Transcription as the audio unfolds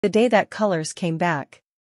The day that colors came back.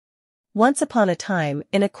 Once upon a time,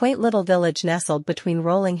 in a quaint little village nestled between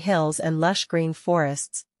rolling hills and lush green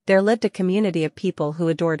forests, there lived a community of people who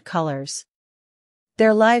adored colors.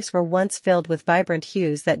 Their lives were once filled with vibrant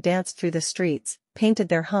hues that danced through the streets, painted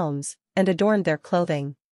their homes, and adorned their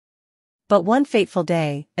clothing. But one fateful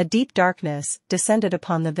day, a deep darkness descended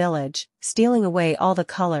upon the village, stealing away all the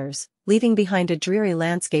colors, leaving behind a dreary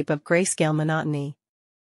landscape of grayscale monotony.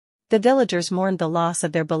 The villagers mourned the loss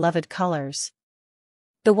of their beloved colors.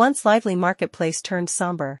 The once lively marketplace turned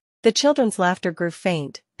somber, the children's laughter grew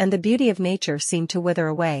faint, and the beauty of nature seemed to wither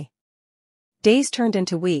away. Days turned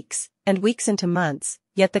into weeks, and weeks into months,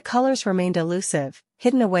 yet the colors remained elusive,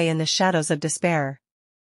 hidden away in the shadows of despair.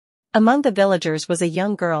 Among the villagers was a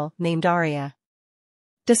young girl named Arya.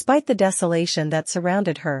 Despite the desolation that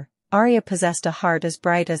surrounded her, Arya possessed a heart as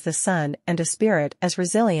bright as the sun and a spirit as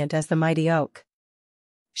resilient as the mighty oak.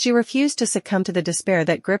 She refused to succumb to the despair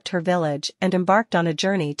that gripped her village and embarked on a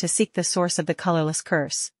journey to seek the source of the colorless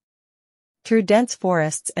curse. Through dense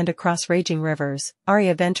forests and across raging rivers,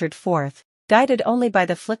 Arya ventured forth, guided only by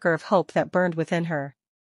the flicker of hope that burned within her.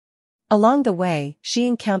 Along the way, she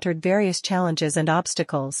encountered various challenges and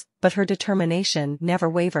obstacles, but her determination never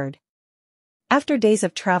wavered. After days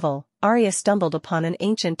of travel, Arya stumbled upon an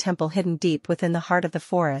ancient temple hidden deep within the heart of the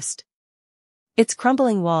forest. Its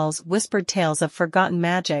crumbling walls whispered tales of forgotten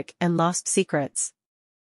magic and lost secrets.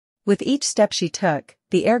 With each step she took,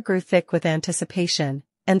 the air grew thick with anticipation,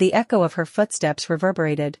 and the echo of her footsteps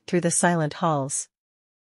reverberated through the silent halls.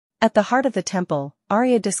 At the heart of the temple,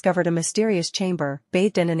 Arya discovered a mysterious chamber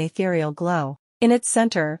bathed in an ethereal glow. In its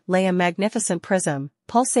center lay a magnificent prism,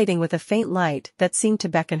 pulsating with a faint light that seemed to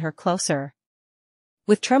beckon her closer.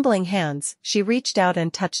 With trembling hands, she reached out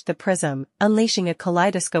and touched the prism, unleashing a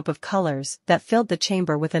kaleidoscope of colors that filled the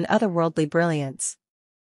chamber with an otherworldly brilliance.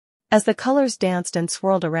 As the colors danced and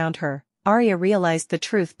swirled around her, Arya realized the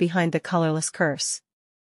truth behind the colorless curse.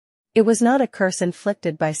 It was not a curse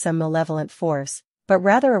inflicted by some malevolent force, but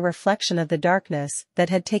rather a reflection of the darkness that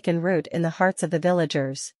had taken root in the hearts of the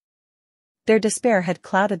villagers. Their despair had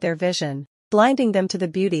clouded their vision, blinding them to the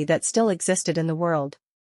beauty that still existed in the world.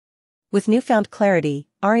 With newfound clarity,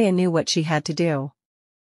 Arya knew what she had to do.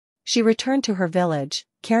 She returned to her village,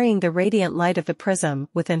 carrying the radiant light of the prism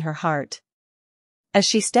within her heart. As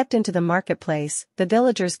she stepped into the marketplace, the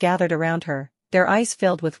villagers gathered around her, their eyes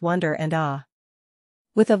filled with wonder and awe.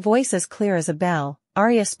 With a voice as clear as a bell,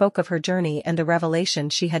 Arya spoke of her journey and the revelation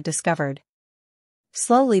she had discovered.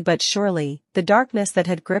 Slowly but surely, the darkness that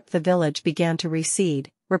had gripped the village began to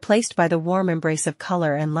recede, replaced by the warm embrace of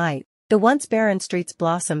color and light. The once barren streets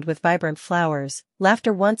blossomed with vibrant flowers,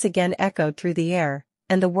 laughter once again echoed through the air,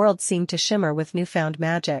 and the world seemed to shimmer with newfound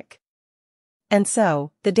magic. And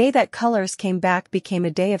so, the day that colors came back became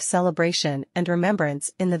a day of celebration and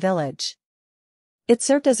remembrance in the village. It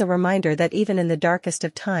served as a reminder that even in the darkest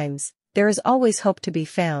of times, there is always hope to be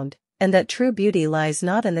found, and that true beauty lies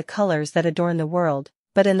not in the colors that adorn the world,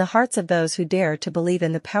 but in the hearts of those who dare to believe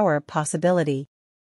in the power of possibility.